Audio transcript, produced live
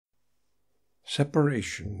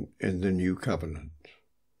Separation in the New Covenant.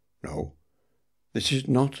 No, this is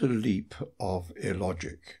not a leap of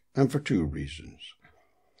illogic, and for two reasons.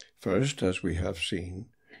 First, as we have seen,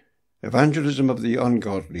 evangelism of the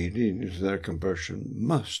ungodly leading to their conversion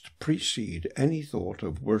must precede any thought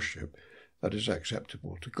of worship that is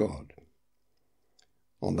acceptable to God.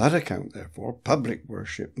 On that account, therefore, public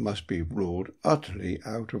worship must be ruled utterly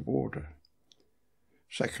out of order.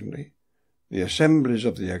 Secondly, the assemblies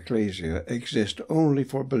of the ekklēsia exist only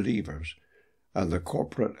for believers and the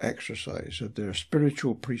corporate exercise of their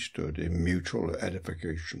spiritual priesthood in mutual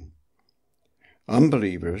edification.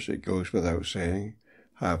 Unbelievers, it goes without saying,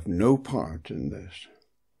 have no part in this.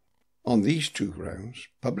 On these two grounds,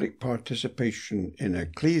 public participation in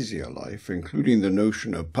ecclesia life, including the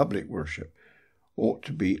notion of public worship, ought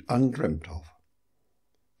to be undreamt of.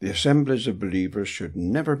 The assemblies of believers should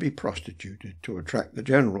never be prostituted to attract the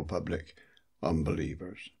general public,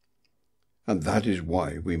 unbelievers. And that is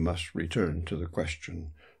why we must return to the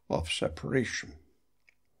question of separation.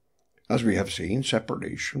 As we have seen,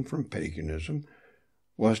 separation from paganism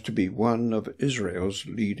was to be one of Israel's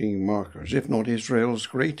leading markers, if not Israel's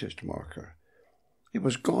greatest marker. It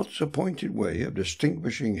was God's appointed way of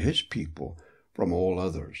distinguishing his people from all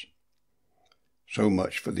others. So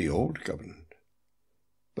much for the Old Covenant.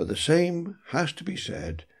 But the same has to be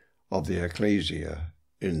said of the ekklēsia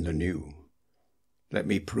in the New. Let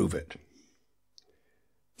me prove it.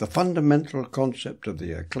 The fundamental concept of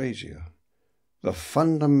the ekklēsia, the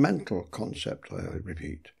fundamental concept, I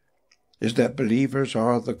repeat, is that believers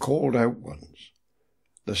are the called out ones,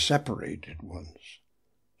 the separated ones,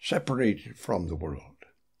 separated from the world.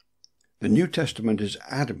 The New Testament is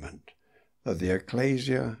adamant that the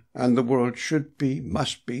ekklēsia and the world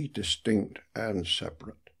must be distinct and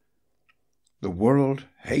separate. The world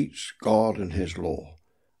hates God and his law,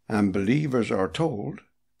 and believers are told,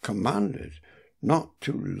 commanded, not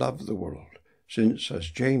to love the world, since, as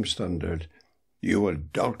James thundered, "You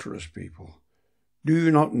adulterous people, do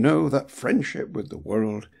you not know that friendship with the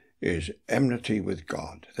world is enmity with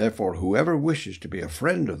God? Therefore, whoever wishes to be a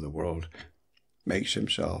friend of the world makes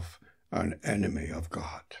himself an enemy of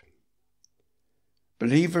God."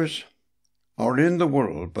 Believers are in the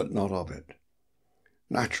world, but not of it.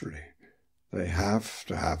 Naturally, they have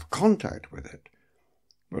to have contact with it,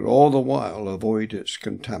 but all the while avoid its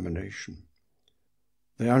contamination.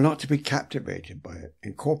 They are not to be captivated by it,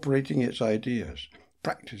 incorporating its ideas,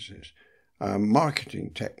 practices, and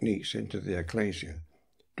marketing techniques into the ekklēsia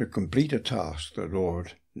to complete a task the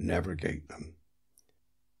Lord never gave them.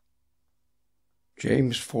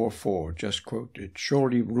 James 4:4, just quoted,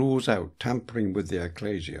 surely rules out tampering with the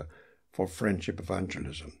ekklēsia for friendship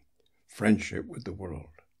evangelism, friendship with the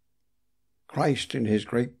world. Christ, in his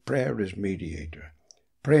great prayer as mediator,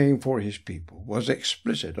 praying for his people, was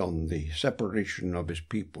explicit on the separation of his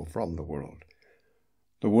people from the world.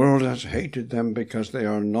 The world has hated them because they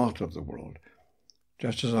are not of the world,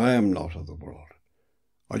 just as I am not of the world.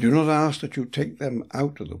 I do not ask that you take them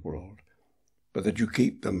out of the world, but that you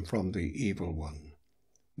keep them from the evil one.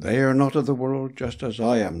 They are not of the world, just as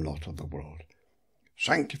I am not of the world.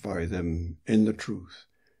 Sanctify them in the truth.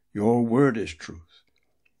 Your word is truth.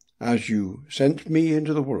 As you sent me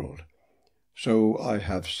into the world, so I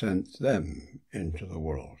have sent them into the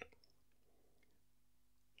world.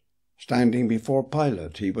 Standing before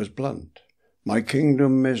Pilate, he was blunt. My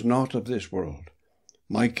kingdom is not of this world.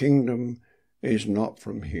 My kingdom is not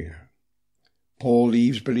from here. Paul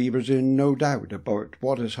leaves believers in no doubt about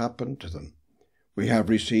what has happened to them. We have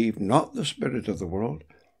received not the spirit of the world,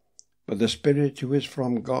 but the Spirit who is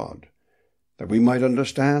from God, that we might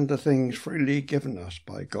understand the things freely given us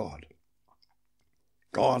by God.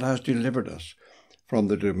 God has delivered us from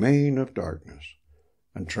the domain of darkness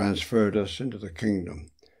and transferred us into the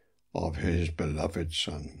kingdom of his beloved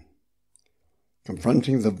Son.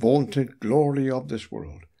 Confronting the vaunted glory of this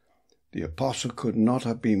world, the apostle could not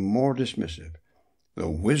have been more dismissive. The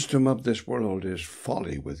wisdom of this world is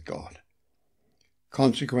folly with God.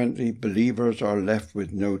 Consequently, believers are left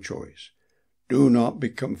with no choice. Do not be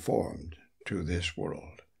conformed to this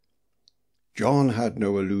world. John had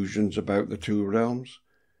no illusions about the two realms.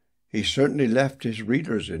 He certainly left his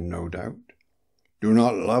readers in no doubt. Do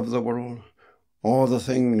not love the world or the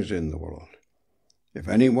things in the world. If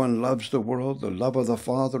anyone loves the world, the love of the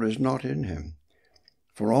Father is not in him.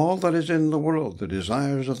 For all that is in the world, the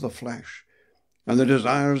desires of the flesh, and the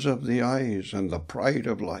desires of the eyes, and the pride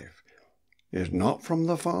of life, is not from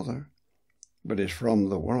the Father, but is from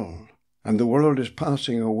the world. And the world is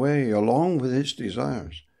passing away along with its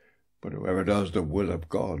desires, but whoever does the will of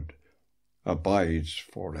God abides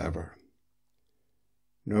forever.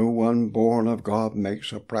 No one born of God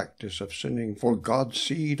makes a practice of sinning, for God's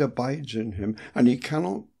seed abides in him, and he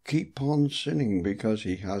cannot keep on sinning because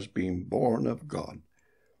he has been born of God.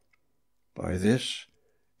 By this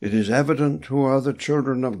it is evident who are the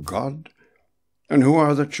children of God and who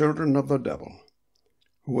are the children of the devil.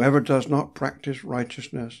 Whoever does not practice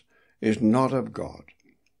righteousness is not of God,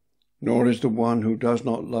 nor is the one who does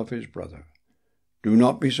not love his brother. Do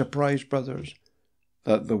not be surprised, brothers,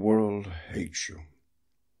 that the world hates you.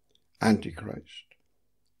 Antichrist,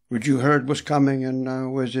 which you heard was coming and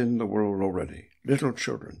now is in the world already. Little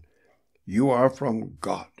children, you are from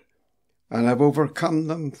God, and have overcome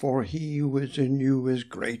them, for he who is in you is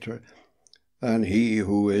greater than he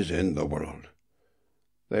who is in the world.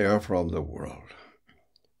 They are from the world,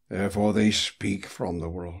 therefore they speak from the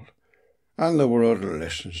world, and the world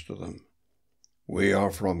listens to them. We are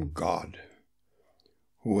from God.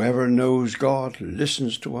 Whoever knows God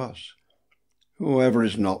listens to us. Whoever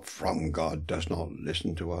is not from God does not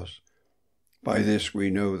listen to us. By this we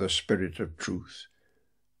know the spirit of truth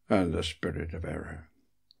and the spirit of error.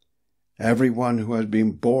 Everyone who has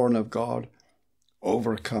been born of God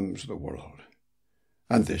overcomes the world.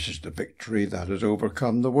 And this is the victory that has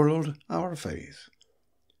overcome the world, our faith.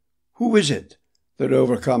 Who is it that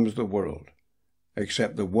overcomes the world,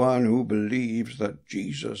 except the one who believes that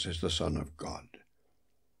Jesus is the Son of God?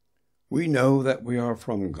 We know that we are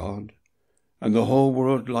from God, and the whole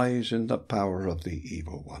world lies in the power of the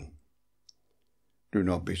evil one. Do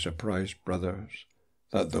not be surprised, brothers,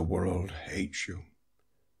 that the world hates you.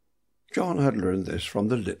 John had learned this from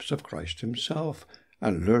the lips of Christ himself,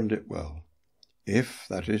 and learned it well. If,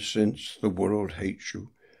 that is, since the world hates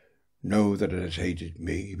you, know that it has hated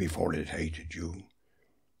me before it hated you.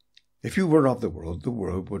 If you were of the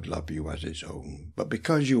world would love you as its own. But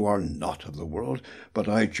because you are not of the world, but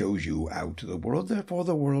I chose you out of the world, therefore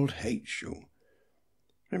the world hates you.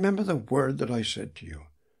 Remember the word that I said to you,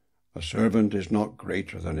 a servant is not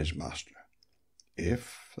greater than his master.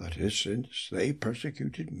 If, that is, since they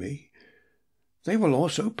persecuted me, they will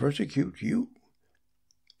also persecute you.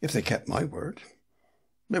 If they kept my word,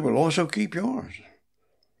 they will also keep yours.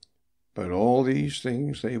 But all these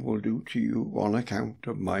things they will do to you on account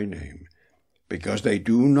of my name, because they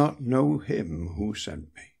do not know him who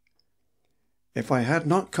sent me. If I had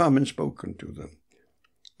not come and spoken to them,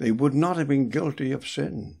 they would not have been guilty of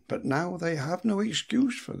sin, but now they have no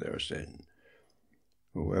excuse for their sin.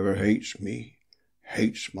 Whoever hates me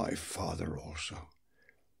hates my Father also.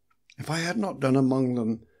 If I had not done among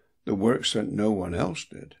them the works that no one else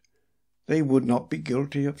did, they would not be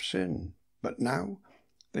guilty of sin, but now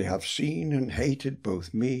they have seen and hated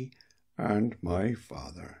both me and my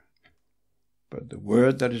Father. But the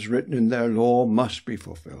word that is written in their law must be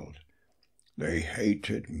fulfilled. They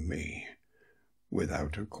hated me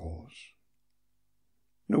without a cause.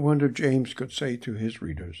 No wonder James could say to his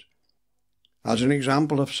readers, as an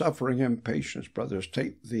example of suffering and patience, brothers,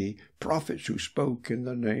 take the prophets who spoke in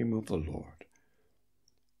the name of the Lord.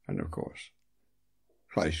 And of course,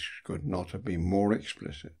 Christ could not have been more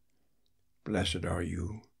explicit. Blessed are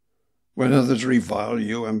you when others revile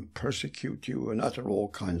you and persecute you and utter all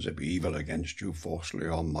kinds of evil against you falsely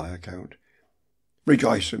on my account.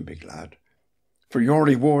 Rejoice and be glad, for your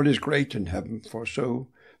reward is great in heaven, for so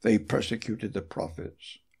they persecuted the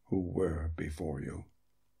prophets who were before you.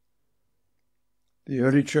 The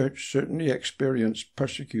early church certainly experienced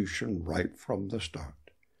persecution right from the start.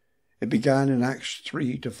 It began in Acts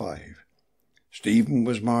 3-5. Stephen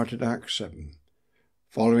was martyred, Acts 7.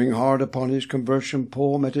 Following hard upon his conversion,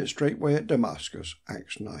 Paul met it straightway at Damascus,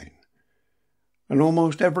 Acts 9. And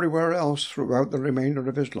almost everywhere else throughout the remainder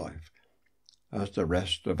of his life, as the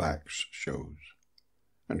rest of Acts shows.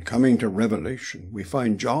 And coming to Revelation, we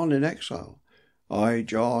find John in exile. I,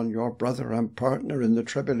 John, your brother and partner in the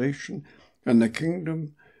tribulation and the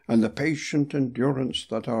kingdom and the patient endurance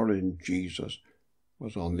that are in Jesus,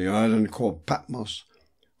 was on the island called Patmos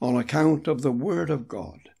on account of the word of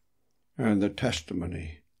God and the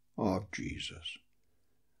testimony of Jesus.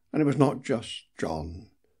 And it was not just John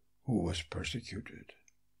who was persecuted.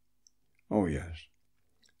 Oh yes,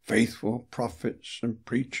 faithful prophets and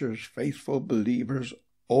preachers, faithful believers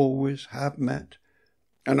always have met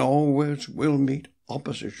and always will meet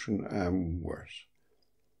opposition and worse.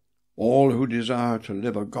 All who desire to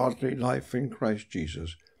live a godly life in Christ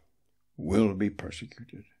Jesus will be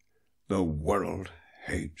persecuted. The world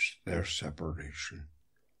hates their separation.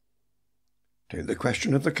 Take the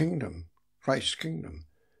question of the kingdom, Christ's kingdom,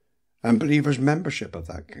 and believers' membership of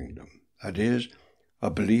that kingdom, that is, a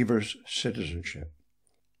believer's citizenship.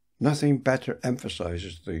 Nothing better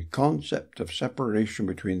emphasizes the concept of separation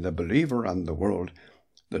between the believer and the world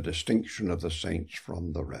the distinction of the saints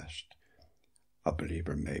from the rest. A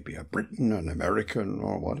believer may be a Briton, an American,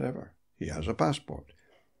 or whatever. He has a passport.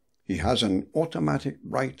 He has an automatic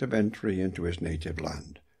right of entry into his native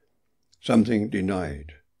land, something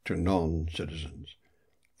denied to non-citizens,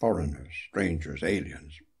 foreigners, strangers,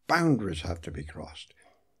 aliens. Boundaries have to be crossed.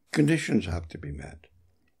 Conditions have to be met.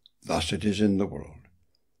 Thus it is in the world.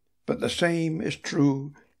 But the same is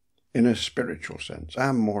true in a spiritual sense,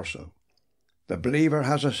 and more so. The believer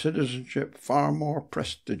has a citizenship far more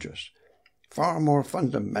prestigious, far more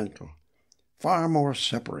fundamental, far more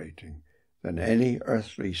separating than any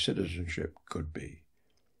earthly citizenship could be.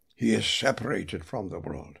 He is separated from the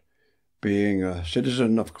world, being a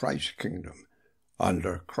citizen of Christ's kingdom,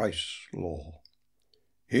 under Christ's law.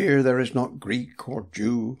 Here there is not Greek or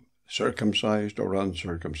Jew, circumcised or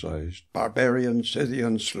uncircumcised, barbarian,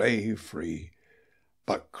 Scythian, slave, free,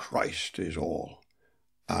 but Christ is all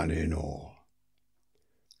and in all.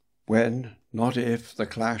 When, not if, the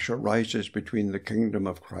clash arises between the kingdom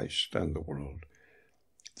of Christ and the world,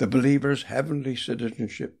 the believer's heavenly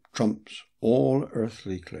citizenship trumps all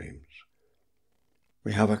earthly claims.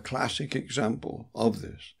 We have a classic example of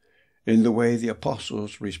this in the way the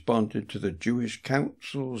apostles responded to the Jewish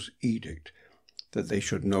council's edict that they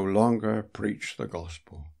should no longer preach the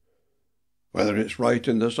gospel. Whether it's right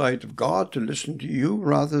in the sight of God to listen to you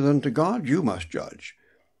rather than to God, you must judge,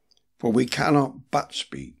 for we cannot but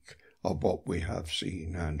speak of what we have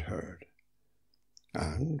seen and heard.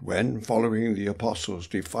 And when, following the apostles'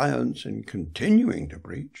 defiance in continuing to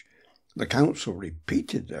preach, the council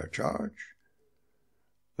repeated their charge,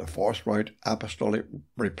 the forthright apostolic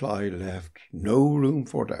reply left no room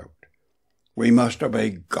for doubt. We must obey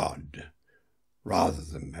God rather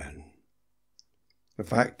than men. The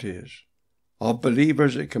fact is, of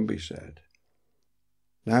believers it can be said,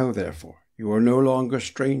 now therefore you are no longer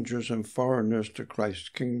strangers and foreigners to Christ's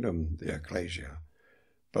kingdom, the ekklēsia,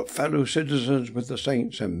 but fellow citizens with the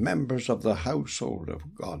saints and members of the household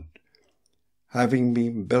of God, having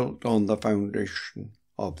been built on the foundation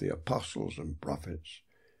of the apostles and prophets,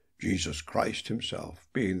 Jesus Christ himself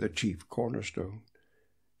being the chief cornerstone,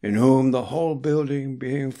 in whom the whole building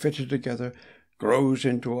being fitted together grows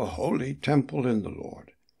into a holy temple in the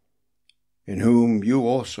Lord, in whom you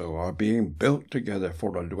also are being built together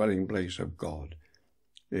for a dwelling place of God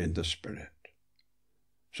in the Spirit.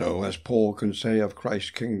 So, as Paul can say of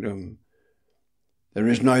Christ's kingdom, there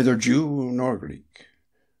is neither Jew nor Greek,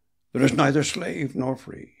 there is neither slave nor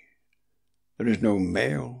free, there is no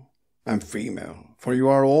male and female, for you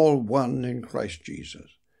are all one in Christ Jesus.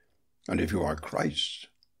 And if you are Christ's,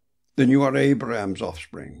 then you are Abraham's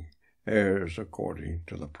offspring, heirs according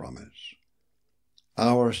to the promise.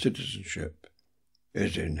 Our citizenship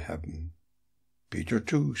is in heaven. Peter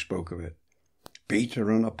too spoke of it. Peter,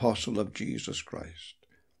 an apostle of Jesus Christ.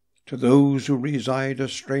 To those who reside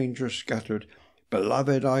as strangers scattered,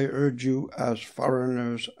 beloved, I urge you as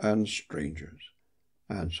foreigners and strangers,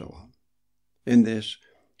 and so on. In this,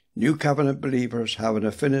 New Covenant believers have an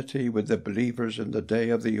affinity with the believers in the day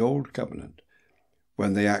of the Old Covenant,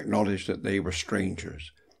 when they acknowledged that they were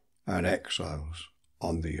strangers and exiles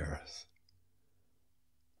on the earth.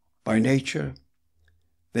 By nature,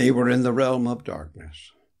 they were in the realm of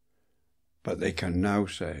darkness, but they can now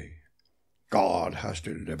say, God has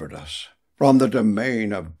delivered us from the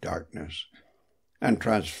domain of darkness and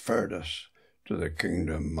transferred us to the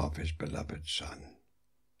kingdom of his beloved Son.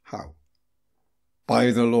 How?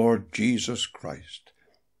 By the Lord Jesus Christ,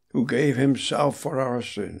 who gave himself for our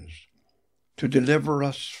sins, to deliver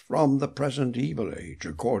us from the present evil age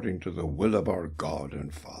according to the will of our God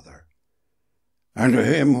and Father, and to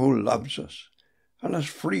him who loves us and has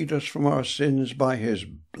freed us from our sins by his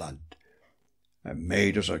blood, and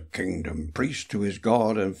made us a kingdom, priest to his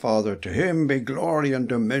God and Father. To him be glory and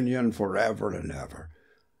dominion forever and ever.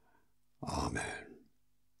 Amen.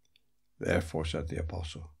 Therefore, said the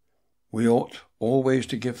apostle, we ought always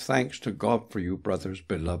to give thanks to God for you, brothers,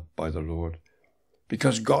 beloved by the Lord,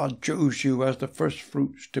 because God chose you as the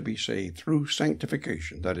firstfruits to be saved through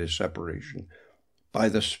sanctification, that is, separation, by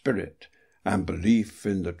the Spirit and belief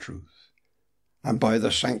in the truth, and by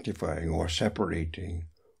the sanctifying or separating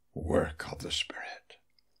work of the Spirit.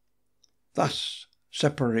 Thus,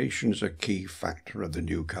 separation is a key factor of the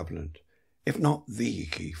New Covenant, if not the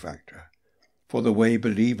key factor, for the way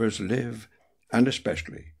believers live, and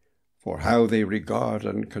especially for how they regard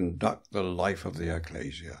and conduct the life of the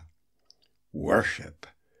ekklēsia. Worship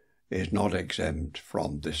is not exempt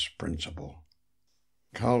from this principle.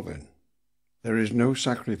 Calvin, there is no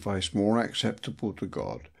sacrifice more acceptable to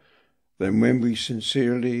God than when we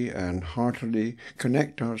sincerely and heartily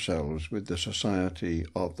connect ourselves with the society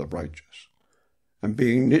of the righteous, and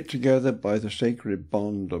being knit together by the sacred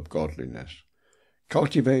bond of godliness,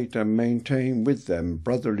 cultivate and maintain with them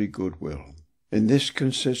brotherly goodwill. In this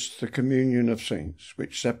consists the communion of saints,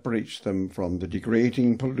 which separates them from the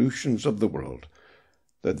degrading pollutions of the world,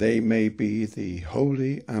 that they may be the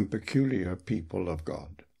holy and peculiar people of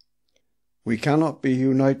God. We cannot be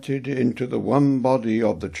united into the one body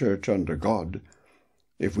of the church under God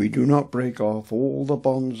if we do not break off all the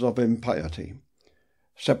bonds of impiety,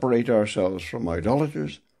 separate ourselves from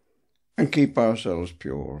idolaters, and keep ourselves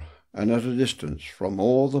pure and at a distance from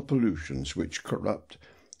all the pollutions which corrupt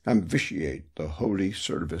and vitiate the holy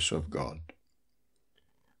service of God.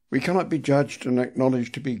 We cannot be judged and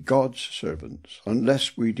acknowledged to be God's servants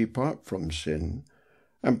unless we depart from sin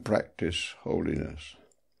and practice holiness.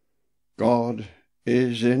 God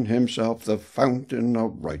is in himself the fountain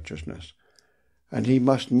of righteousness, and he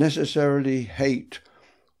must necessarily hate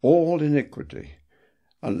all iniquity,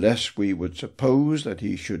 unless we would suppose that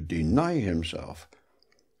he should deny himself,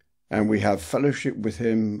 and we have fellowship with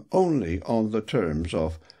him only on the terms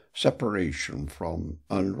of separation from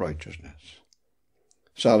unrighteousness.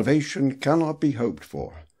 Salvation cannot be hoped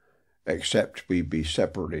for, except we be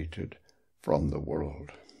separated from the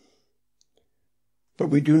world. But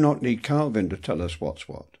we do not need Calvin to tell us what's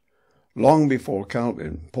what. Long before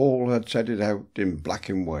Calvin, Paul had set it out in black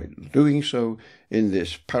and white, doing so in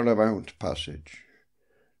this paramount passage.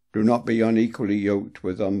 Do not be unequally yoked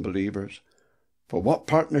with unbelievers, for what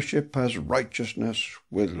partnership has righteousness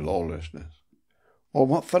with lawlessness? Or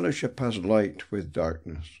what fellowship has light with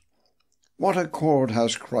darkness? What accord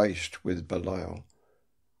has Christ with Belial?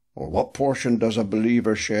 Or what portion does a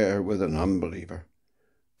believer share with an unbeliever?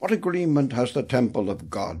 What agreement has the temple of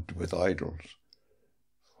God with idols?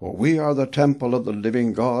 For we are the temple of the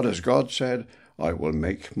living God, as God said, I will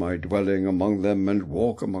make my dwelling among them and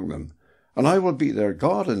walk among them, and I will be their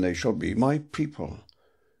God, and they shall be my people.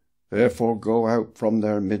 Therefore go out from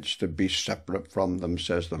their midst and be separate from them,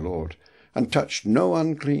 says the Lord, and touch no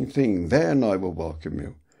unclean thing. Then I will welcome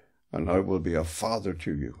you, and I will be a father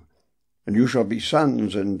to you, and you shall be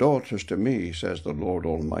sons and daughters to me, says the Lord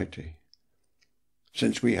Almighty.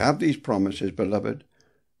 Since we have these promises, beloved,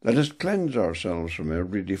 let us cleanse ourselves from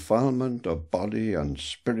every defilement of body and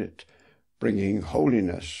spirit, bringing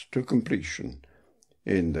holiness to completion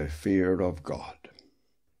in the fear of God.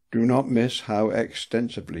 Do not miss how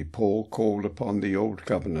extensively Paul called upon the Old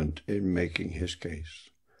Covenant in making his case.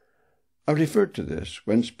 I referred to this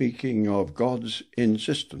when speaking of God's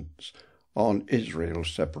insistence on Israel's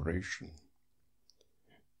separation.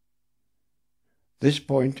 This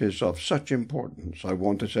point is of such importance, I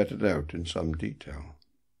want to set it out in some detail.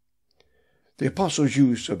 The apostle's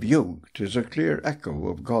use of yoked is a clear echo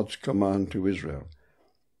of God's command to Israel.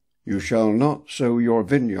 You shall not sow your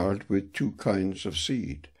vineyard with two kinds of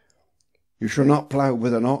seed. You shall not plough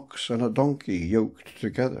with an ox and a donkey yoked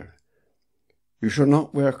together. You shall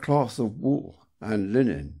not wear cloth of wool and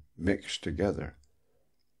linen mixed together.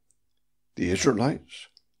 The Israelites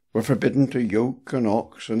were forbidden to yoke an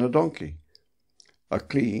ox and a donkey, a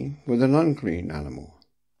clean with an unclean animal.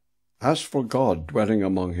 As for God dwelling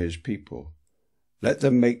among his people, let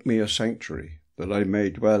them make me a sanctuary, that I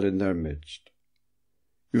may dwell in their midst.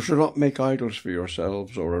 You shall not make idols for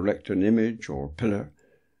yourselves, or erect an image or pillar,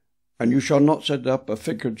 and you shall not set up a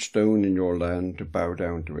figured stone in your land to bow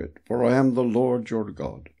down to it, for I am the Lord your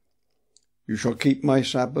God. You shall keep my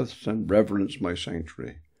Sabbaths and reverence my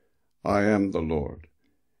sanctuary. I am the Lord.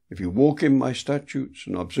 If you walk in my statutes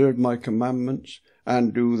and observe my commandments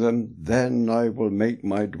and do them, then I will make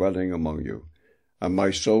my dwelling among you, and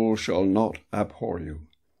my soul shall not abhor you.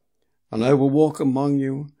 And I will walk among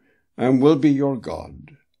you, and will be your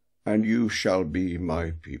God, and you shall be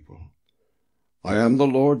my people. I am the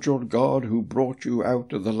Lord your God, who brought you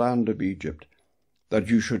out of the land of Egypt, that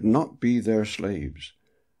you should not be their slaves,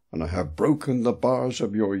 and I have broken the bars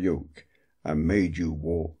of your yoke, and made you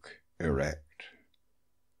walk erect.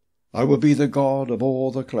 I will be the God of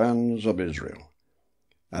all the clans of Israel,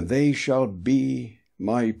 and they shall be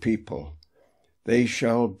my people. They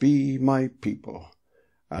shall be my people,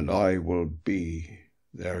 and I will be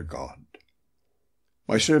their God.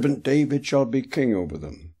 My servant David shall be king over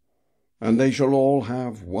them, and they shall all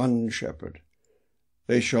have one shepherd.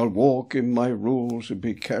 They shall walk in my rules and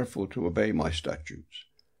be careful to obey my statutes.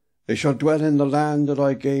 They shall dwell in the land that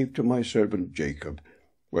I gave to my servant Jacob,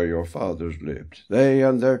 where your fathers lived. They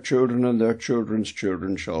and their children's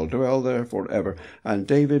children shall dwell there forever, and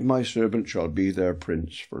David my servant shall be their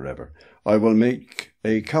prince forever. I will make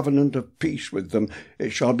a covenant of peace with them.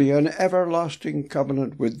 It shall be an everlasting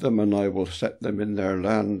covenant with them, and I will set them in their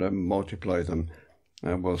land and multiply them,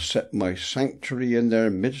 and will set my sanctuary in their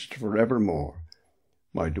midst forevermore.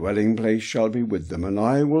 My dwelling place shall be with them, and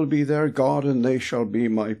I will be their God, and they shall be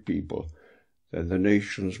my people. Then the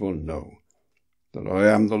nations will know that I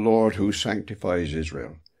am the Lord who sanctifies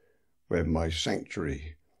Israel, when my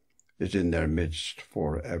sanctuary is in their midst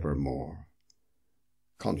for evermore.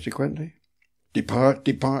 Consequently, depart,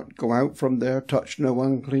 depart, go out from there, touch no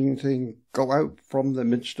unclean thing, go out from the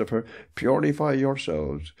midst of her, purify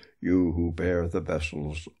yourselves, you who bear the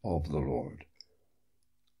vessels of the Lord.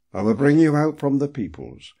 I will bring you out from the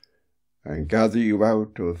peoples, and gather you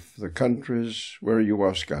out of the countries where you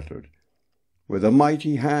are scattered, with a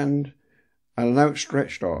mighty hand and an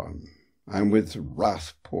outstretched arm, and with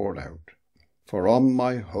wrath poured out. For on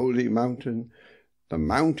my holy mountain, the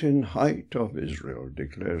mountain height of Israel,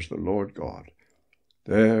 declares the Lord God,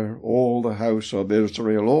 there all the house of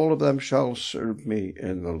Israel, all of them shall serve me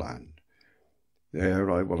in the land.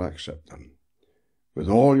 There I will accept them, with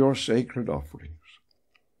all your sacred offerings.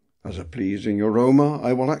 As a pleasing aroma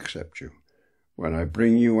I will accept you, when I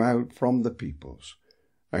bring you out from the peoples,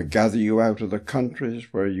 and gather you out of the countries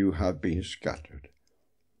where you have been scattered.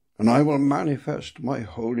 And I will manifest my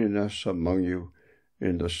holiness among you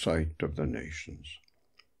in the sight of the nations.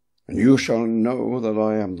 And you shall know that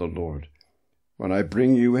I am the Lord, when I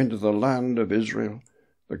bring you into the land of Israel,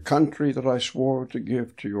 the country that I swore to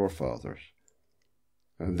give to your fathers.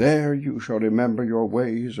 And there you shall remember your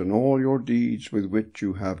ways and all your deeds with which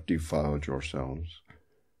you have defiled yourselves.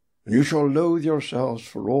 And you shall loathe yourselves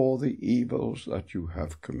for all the evils that you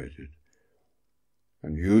have committed.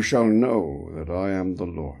 And you shall know that I am the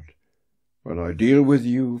Lord, when I deal with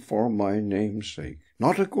you for my name's sake,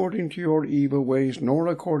 not according to your evil ways, nor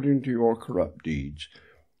according to your corrupt deeds,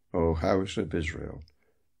 O house of Israel,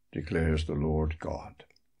 declares the Lord God.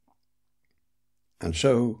 And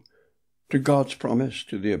so, to God's promise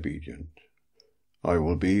to the obedient, I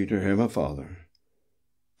will be to him a father,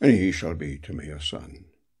 and he shall be to me a son.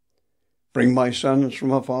 Bring my sons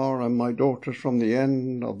from afar, and my daughters from the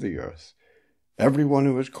end of the earth, every one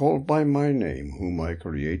who is called by my name, whom I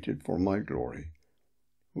created for my glory,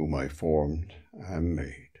 whom I formed and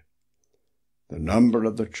made. The number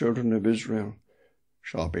of the children of Israel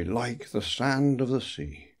shall be like the sand of the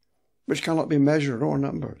sea, which cannot be measured or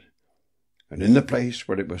numbered. And in the place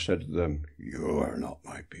where it was said to them, you are not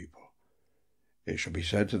my people, it shall be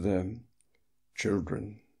said to them,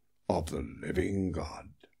 children of the living God.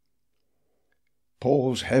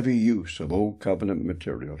 Paul's heavy use of Old Covenant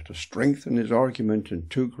material to strengthen his argument in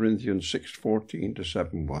 2 Corinthians 6:14 to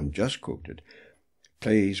 7:1, just quoted,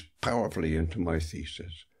 plays powerfully into my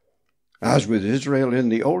thesis. As with Israel in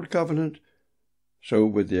the Old Covenant, so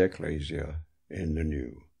with the ekklēsia in the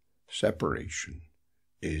New. Separation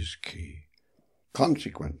is key.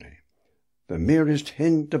 Consequently, the merest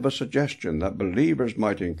hint of a suggestion that believers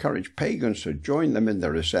might encourage pagans to join them in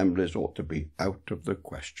their assemblies ought to be out of the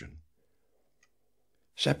question.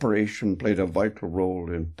 Separation played a vital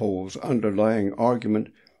role in Paul's underlying argument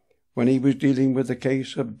when he was dealing with the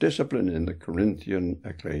case of discipline in the Corinthian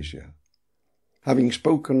ekklēsia. Having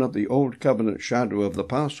spoken of the Old Covenant shadow of the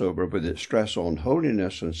Passover with its stress on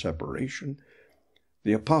holiness and separation,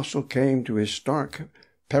 the apostle came to his stark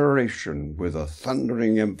peroration with a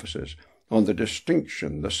thundering emphasis on the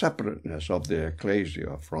distinction, the separateness of the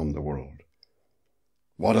ekklēsia from the world.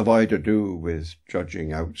 What have I to do with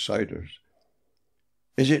judging outsiders?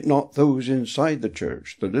 Is it not those inside the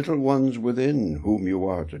church, the little ones within, whom you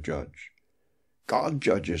are to judge? God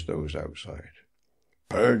judges those outside.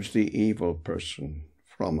 Purge the evil person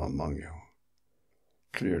from among you.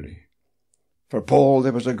 Clearly, for Paul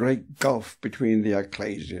there was a great gulf between the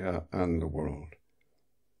ekklēsia and the world.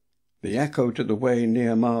 The echo to the way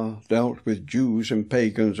Nehemiah dealt with Jews and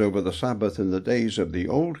pagans over the Sabbath in the days of the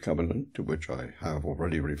Old Covenant, to which I have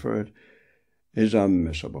already referred, is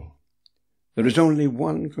unmissable. There is only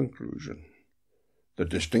one conclusion: the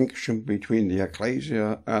distinction between the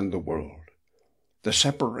ekklēsia and the world, the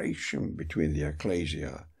separation between the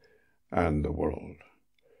ekklēsia and the world,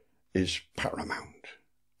 is paramount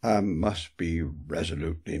and must be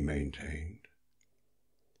resolutely maintained.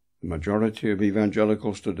 The majority of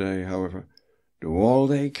evangelicals today, however, do all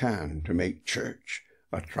they can to make church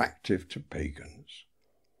attractive to pagans.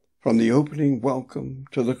 From the opening welcome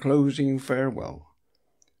to the closing farewell,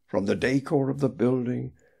 from the decor of the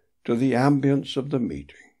building to the ambience of the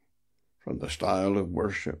meeting, from the style of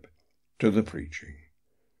worship to the preaching,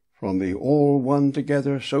 from the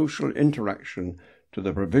all-one-together social interaction to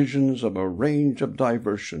the provisions of a range of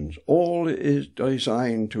diversions, all is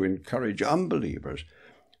designed to encourage unbelievers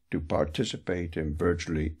to participate in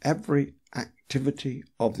virtually every activity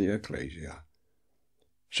of the ekklēsia.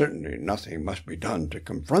 Certainly nothing must be done to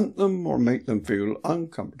confront them or make them feel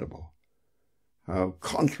uncomfortable. how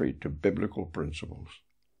contrary to biblical principles.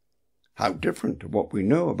 How different to what we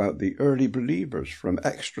know about the early believers from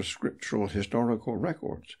extra-scriptural historical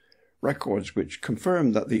records, records which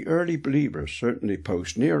confirm that the early believers, certainly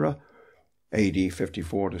post-Nera, AD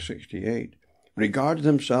 54 to 68, regarded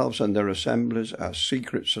themselves and their assemblies as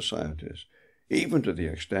secret societies, even to the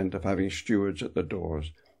extent of having stewards at the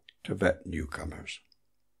doors to vet newcomers.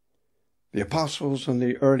 The apostles and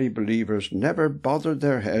the early believers never bothered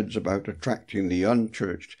their heads about attracting the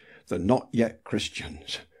unchurched, the not yet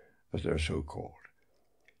Christians, as they're so called.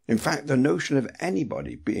 In fact, the notion of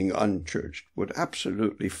anybody being unchurched would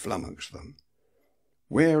absolutely flummox them.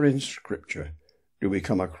 Where in Scripture do we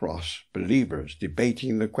come across believers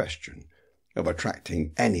debating the question of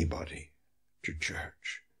attracting anybody to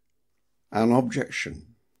church? An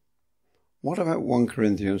objection. What about 1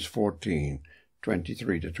 Corinthians 14,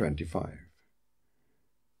 23 to 25?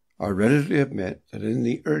 I readily admit that in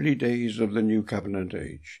the early days of the New Covenant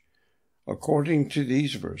age, according to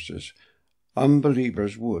these verses,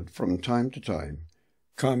 unbelievers would, from time to time,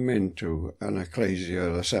 come into an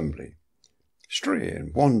ecclesial assembly.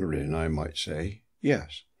 Straying, wandering, I might say,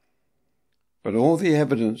 yes. But all the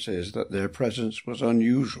evidence is that their presence was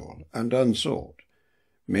unusual and unsought.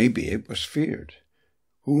 Maybe it was feared.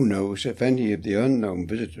 Who knows if any of the unknown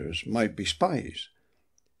visitors might be spies?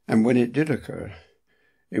 And when it did occur,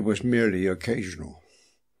 it was merely occasional.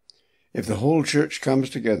 If the whole church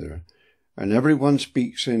comes together, and everyone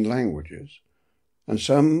speaks in languages, and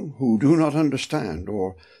some who do not understand,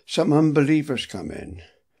 or some unbelievers come in,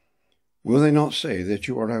 will they not say that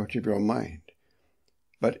you are out of your mind?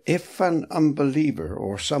 But if an unbeliever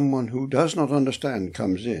or someone who does not understand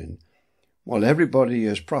comes in, while everybody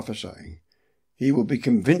is prophesying, he will be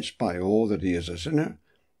convinced by all that he is a sinner,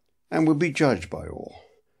 and will be judged by all,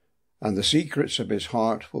 and the secrets of his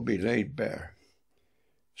heart will be laid bare.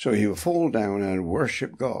 So he will fall down and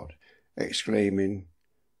worship God, exclaiming,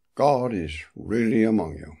 God is really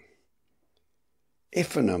among you.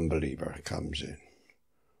 If an unbeliever comes in,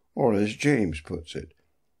 or as James puts it,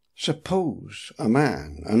 suppose a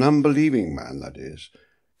man, an unbelieving man that is,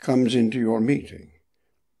 comes into your meeting.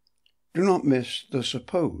 Do not miss the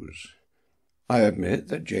suppose. I admit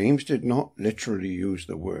that James did not literally use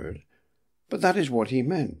the word, but that is what he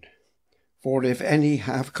meant. For if any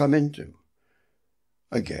have come into.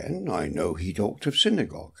 Again, I know he talked of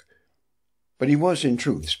synagogue, but he was in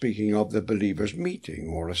truth speaking of the believers' meeting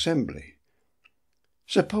or assembly.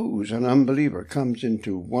 Suppose an unbeliever comes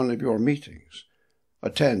into one of your meetings,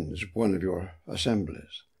 attends one of your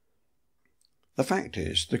assemblies. The fact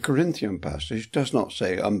is, the Corinthian passage does not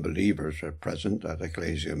say unbelievers are present at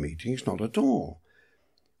ecclesia meetings, not at all.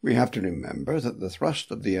 We have to remember that the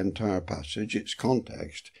thrust of the entire passage, its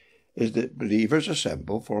context, is that believers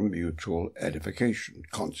assemble for mutual edification.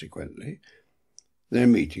 Consequently, their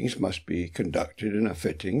meetings must be conducted in a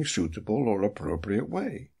fitting, suitable, or appropriate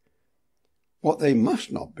way. What they must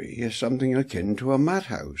not be is something akin to a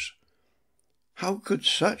madhouse. How could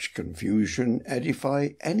such confusion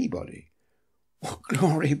edify anybody? What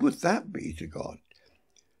glory would that be to God?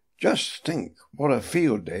 Just think what a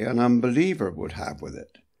field day an unbeliever would have with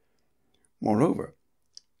it. Moreover,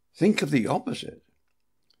 think of the opposite.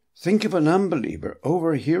 Think of an unbeliever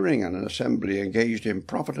overhearing an assembly engaged in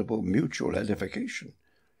profitable mutual edification.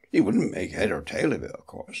 He wouldn't make head or tail of it, of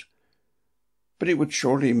course, but it would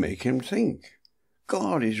surely make him think,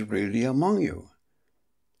 God is really among you,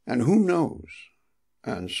 and who knows,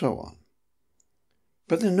 and so on.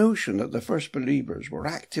 But the notion that the first believers were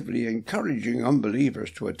actively encouraging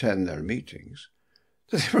unbelievers to attend their meetings,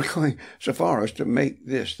 that they were going so far as to make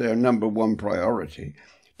this their number one priority,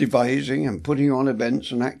 devising and putting on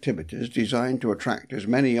events and activities designed to attract as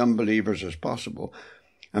many unbelievers as possible,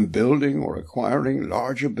 and building or acquiring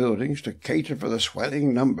larger buildings to cater for the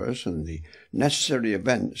swelling numbers and the necessary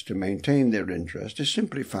events to maintain their interest is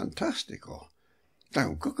simply fantastical,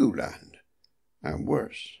 down cuckoo land, and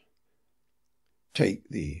worse. Take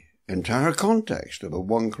the entire context of a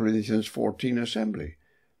 1 Corinthians 14 assembly.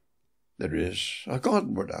 There is a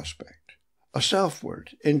Godward aspect, a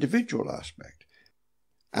selfward, individual aspect,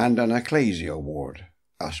 and an ecclesiaward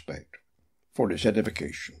aspect for its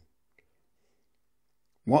edification.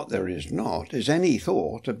 What there is not is any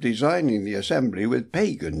thought of designing the assembly with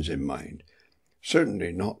pagans in mind,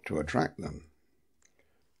 certainly not to attract them.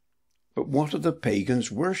 But what are the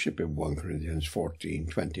pagans worship in 1 Corinthians 14,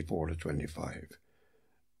 24 to 25?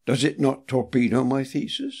 Does it not torpedo my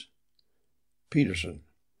thesis? Peterson.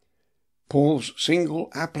 Paul's single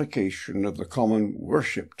application of the common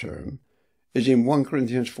worship term is in 1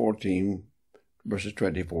 Corinthians 14, verses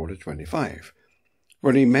 24 to 25,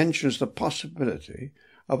 where he mentions the possibility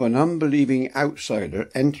of an unbelieving outsider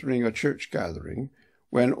entering a church gathering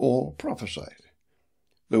when all prophesied.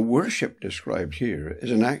 The worship described here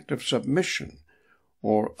is an act of submission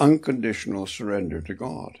or unconditional surrender to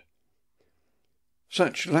God.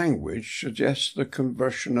 Such language suggests the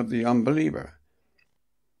conversion of the unbeliever.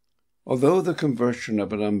 Although the conversion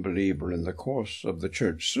of an unbeliever in the course of the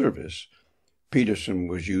church service, Peterson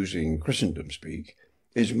was using Christendom speak,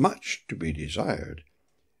 is much to be desired,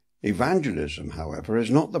 evangelism, however,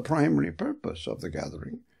 is not the primary purpose of the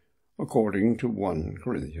gathering, according to 1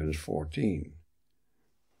 Corinthians 14.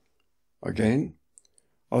 Again,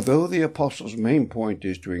 although the apostle's main point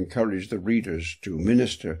is to encourage the readers to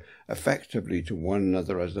minister effectively to one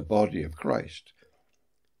another as the body of Christ,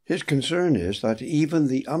 his concern is that even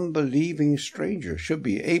the unbelieving stranger should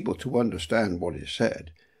be able to understand what is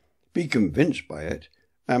said, be convinced by it,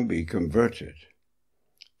 and be converted.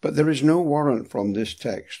 But there is no warrant from this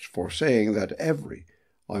text for saying that every,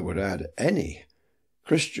 I would add any,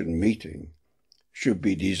 Christian meeting should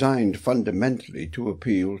be designed fundamentally to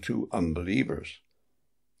appeal to unbelievers.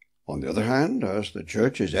 On the other hand, as the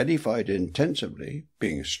church is edified intensively,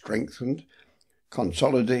 being strengthened,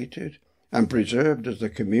 consolidated, and preserved as the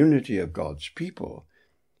community of God's people,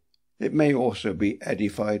 it may also be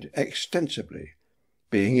edified extensively,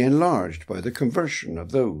 being enlarged by the conversion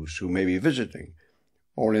of those who may be visiting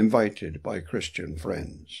or invited by Christian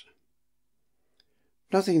friends.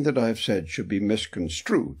 Nothing that I have said should be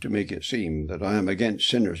misconstrued to make it seem that I am against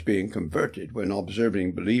sinners being converted when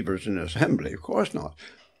observing believers in assembly. Of course not.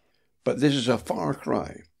 But this is a far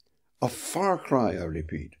cry, I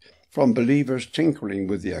repeat, from believers tinkering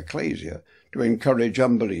with the ekklēsia to encourage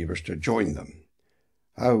unbelievers to join them.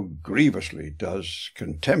 How grievously does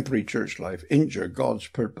contemporary church life injure God's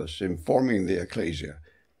purpose in forming the ekklēsia,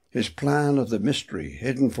 his plan of the mystery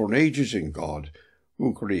hidden for ages in God,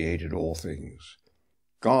 who created all things.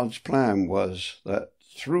 God's plan was that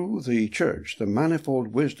through the church the manifold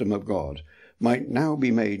wisdom of God might now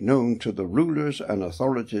be made known to the rulers and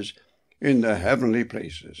authorities in the heavenly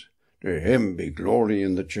places. To him be glory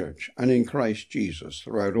in the church and in Christ Jesus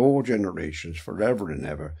throughout all generations, forever and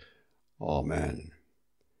ever. Amen.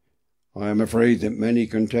 I am afraid that many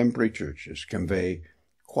contemporary churches convey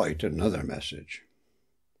quite another message.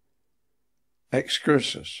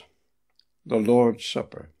 Excursus, the Lord's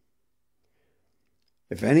Supper.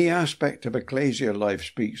 If any aspect of ecclesia life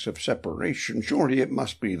speaks of separation, surely it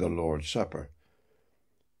must be the Lord's Supper.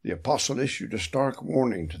 The apostle issued a stark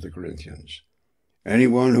warning to the Corinthians.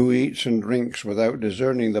 Anyone who eats and drinks without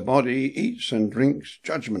discerning the body eats and drinks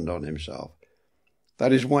judgment on himself.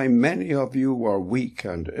 That is why many of you are weak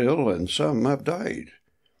and ill, and some have died.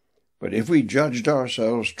 But if we judged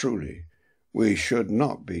ourselves truly, we should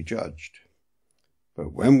not be judged.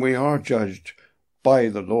 But when we are judged by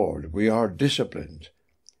the Lord, we are disciplined,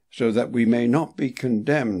 so that we may not be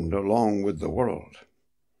condemned along with the world.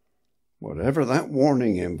 Whatever that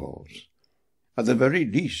warning involves, at the very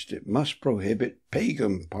least it must prohibit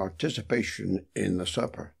pagan participation in the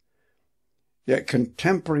supper. Yet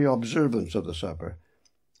contemporary observance of the supper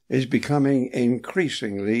is becoming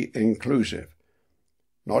increasingly inclusive.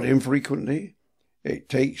 Not infrequently, it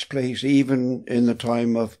takes place even in the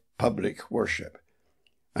time of public worship,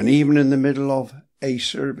 and even in the middle of a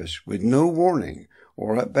service with no warning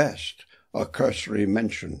or at best a cursory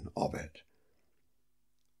mention of it.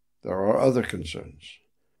 There are other concerns.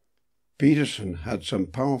 Peterson had some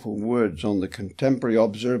powerful words on the contemporary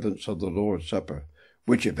observance of the Lord's Supper,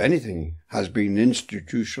 which, if anything, has been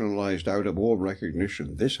institutionalized out of all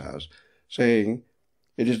recognition. This has, saying,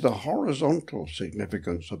 it is the horizontal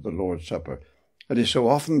significance of the Lord's Supper that is so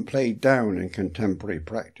often played down in contemporary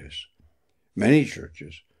practice. Many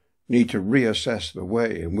churches need to reassess the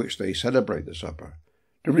way in which they celebrate the supper,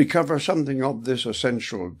 to recover something of this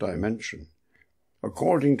essential dimension.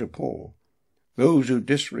 According to Paul, those who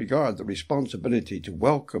disregard the responsibility to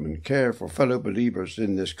welcome and care for fellow believers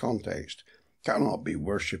in this context cannot be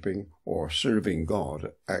worshipping or serving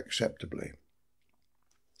God acceptably.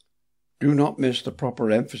 Do not miss the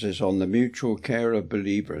proper emphasis on the mutual care of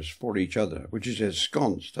believers for each other, which is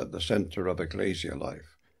ensconced at the center of ecclesia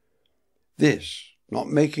life. This, not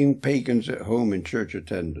making pagans at home in church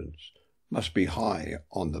attendance, must be high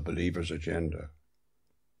on the believer's agenda.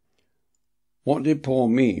 What did Paul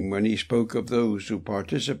mean when he spoke of those who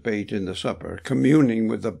participate in the supper, communing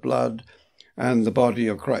with the blood and the body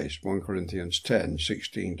of Christ, 1 Corinthians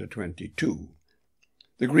 10:16-22?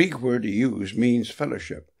 The Greek word he used means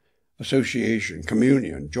fellowship, association,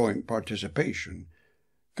 communion, joint participation,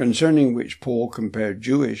 concerning which Paul compared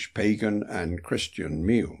Jewish, pagan, and Christian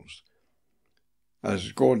meals.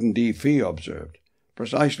 As Gordon D. Fee observed,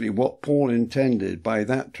 precisely what Paul intended by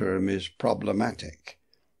that term is problematic.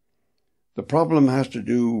 The problem has to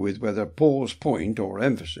do with whether Paul's point or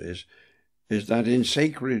emphasis is that in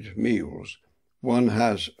sacred meals one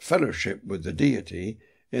has fellowship with the deity,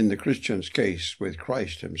 in the Christian's case with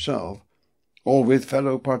Christ himself, or with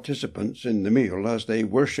fellow participants in the meal as they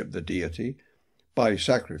worship the deity by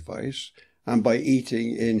sacrifice and by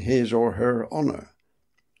eating in his or her honour.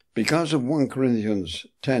 Because of 1 Corinthians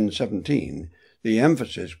 10:17, the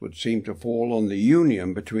emphasis would seem to fall on the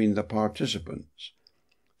union between the participants.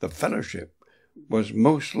 The fellowship was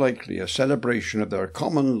most likely a celebration of their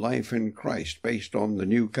common life in Christ based on the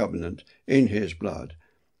new covenant in his blood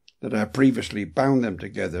that had previously bound them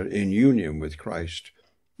together in union with Christ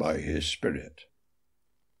by his Spirit.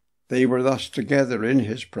 They were thus together in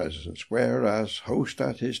his presence, where, as host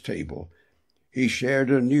at his table, he shared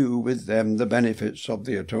anew with them the benefits of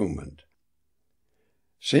the atonement.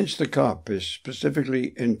 Since the cup is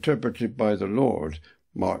specifically interpreted by the Lord,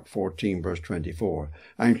 Mark 14, verse 24,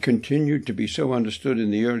 and continued to be so understood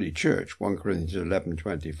in the early church, 1 Corinthians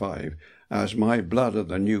 11:25, as my blood of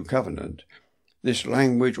the new covenant, this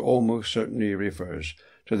language almost certainly refers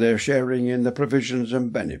to their sharing in the provisions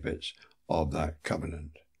and benefits of that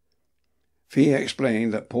covenant. Fee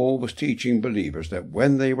explained that Paul was teaching believers that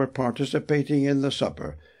when they were participating in the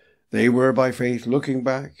supper, they were by faith looking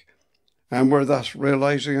back and were thus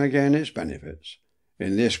realizing again its benefits.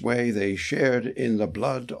 In this way they shared in the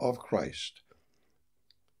blood of Christ.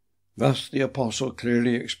 Thus the apostle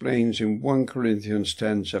clearly explains in 1 Corinthians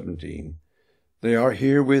 10:17, they are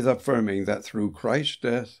herewith affirming that through Christ's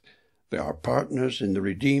death they are partners in the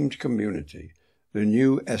redeemed community, the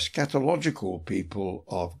new eschatological people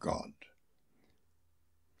of God.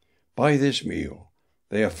 By this meal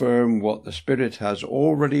they affirm what the Spirit has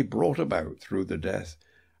already brought about through the death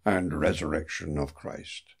and resurrection of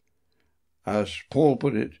Christ. As Paul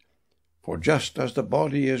put it, for just as the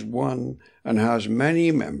body is one and has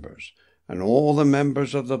many members, and all the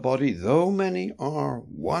members of the body, though many, are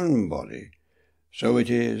one body, so it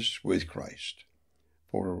is with Christ.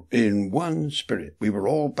 For in one Spirit we were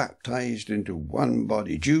all baptized into one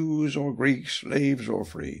body, Jews or Greeks, slaves or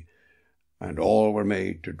free, and all were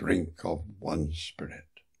made to drink of one Spirit.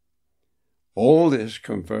 All this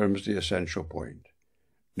confirms the essential point,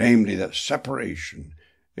 namely that separation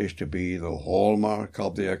is to be the hallmark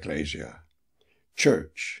of the ekklēsia.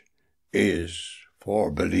 Church is for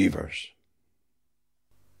believers.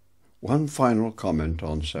 One final comment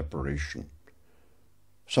on separation.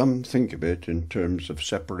 Some think of it in terms of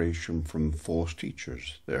separation from false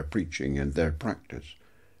teachers, their preaching and their practice,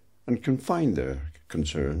 and confine their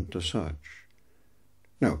concern to such.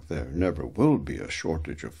 Now, there never will be a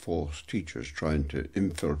shortage of false teachers trying to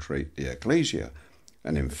infiltrate the ekklēsia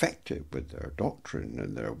and infect it with their doctrine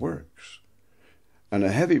and their works. And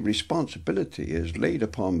a heavy responsibility is laid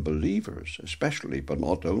upon believers, especially but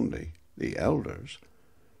not only the elders,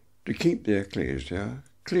 to keep the ekklēsia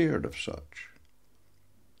cleared of such.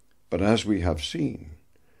 But as we have seen,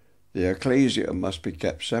 the ekklēsia must be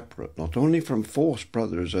kept separate not only from false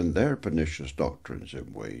brothers and their pernicious doctrines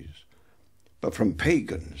and ways, but from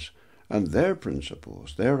pagans and their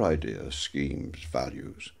principles, their ideas, schemes,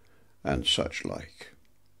 values, and such like.